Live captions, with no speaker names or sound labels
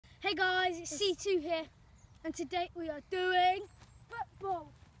Hey guys, it's C2 here, and today we are doing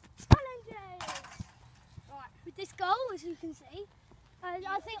football challenges. Right, with this goal, as you can see, I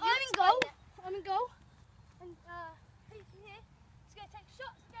think I'm in goal. I'm in goal, and Pete's here. He's going to take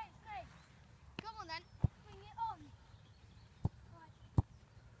shots against me. Come on then, bring it on. Right.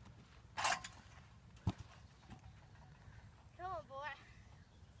 Come on, boy.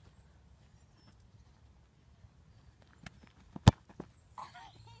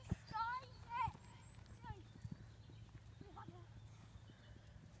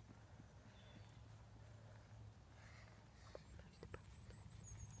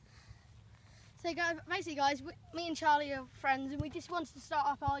 So basically guys, me and Charlie are friends and we just wanted to start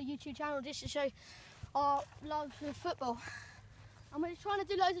up our YouTube channel just to show our love for football. And we're just trying to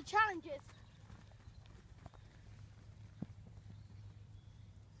do loads of challenges.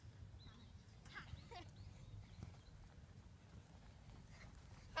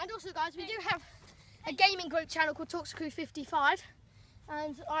 And also guys, we do have a gaming group channel called Talks Crew 55,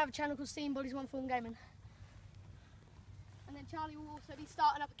 and I have a channel called Steam Bodies One Form Gaming. And then Charlie will also be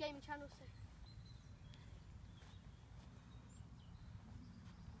starting up a gaming channel soon.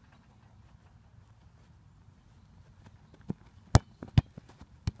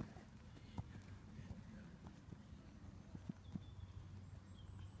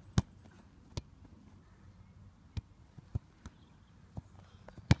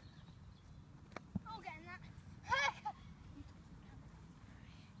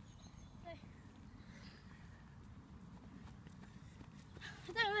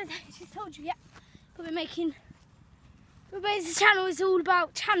 I don't know if I just told you yet, but this channel is all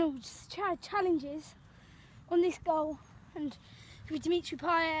about challenges on this goal, and with Dimitri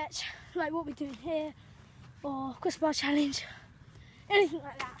Payet, like what we're doing here, or crossbar challenge, anything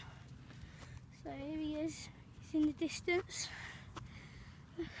like that. So here he is, he's in the distance.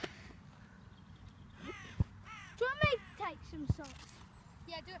 Do you want me to take some shots?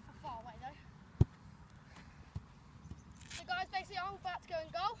 Yeah, do it for far away though. So guys, basically I'm about to go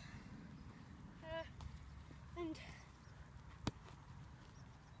and goal, and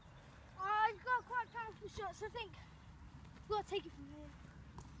I've got quite powerful shots, so I think I've got to take it from here.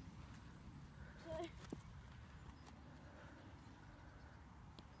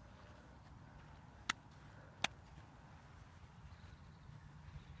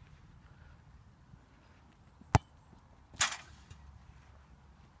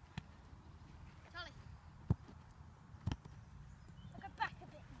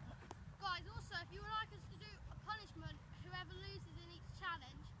 So if you would like us to do a punishment, whoever loses in each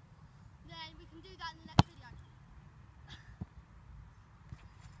challenge, then we can do that in the next video.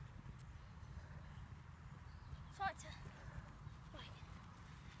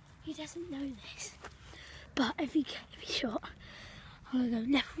 He doesn't know this, but every shot, I'm going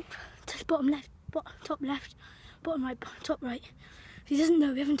to go left, bottom left, top left, bottom right, top right. He doesn't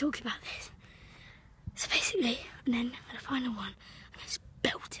know, we haven't talked about this. So basically, and then for the final one, I'm going to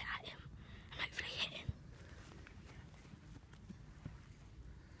belt it at him. Hopefully hit him.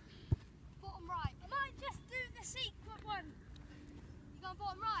 Bottom right. I might just do the secret one. You going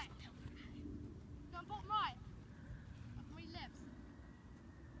bottom right? You going bottom right? I can read lips.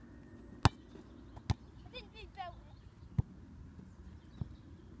 I didn't need belt it.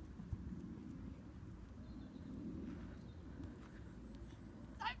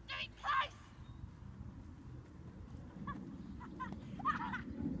 Don't do it close!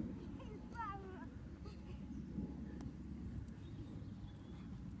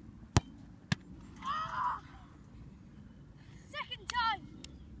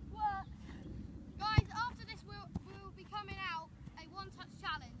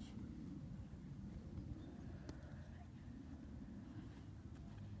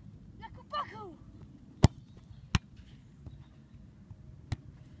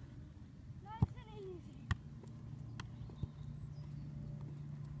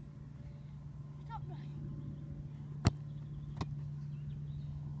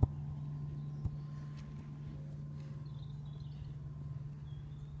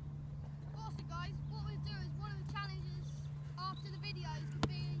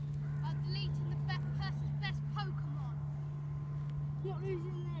 Not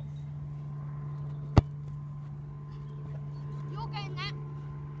losing this. You're getting that.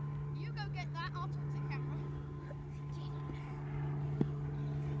 You go get that. I'll talk to the camera.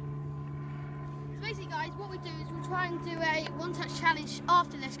 So basically, guys, what we do is we'll try and do a one-touch challenge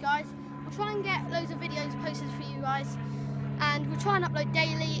after this, guys. We'll try and get loads of videos posted for you guys, and we'll try and upload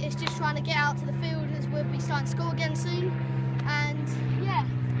daily. It's just trying to get out to the field as we'll be starting school again soon. And yeah,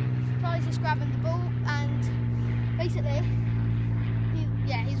 Charlie's just grabbing the ball, and basically,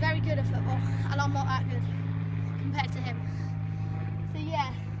 he's very good. good at football, and I'm not that good compared to him. So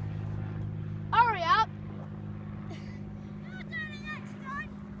yeah, hurry up. You're doing it next time.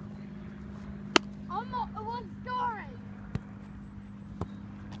 I'm not the one scoring.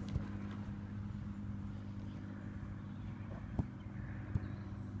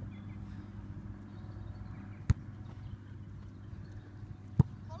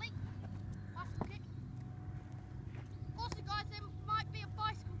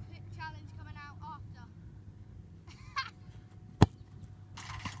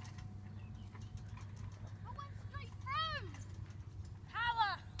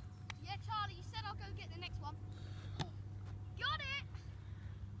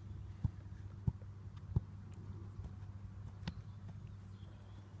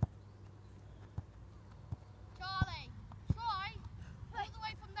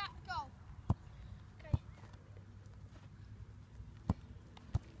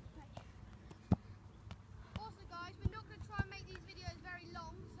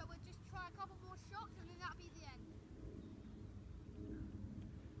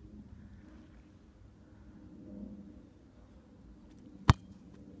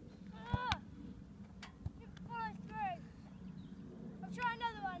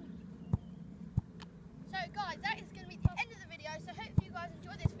 Guys, that is going to be the end of the video, so hope you guys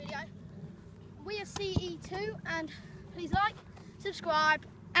enjoyed this video. We are CE2, and please like, subscribe,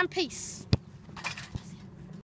 and peace.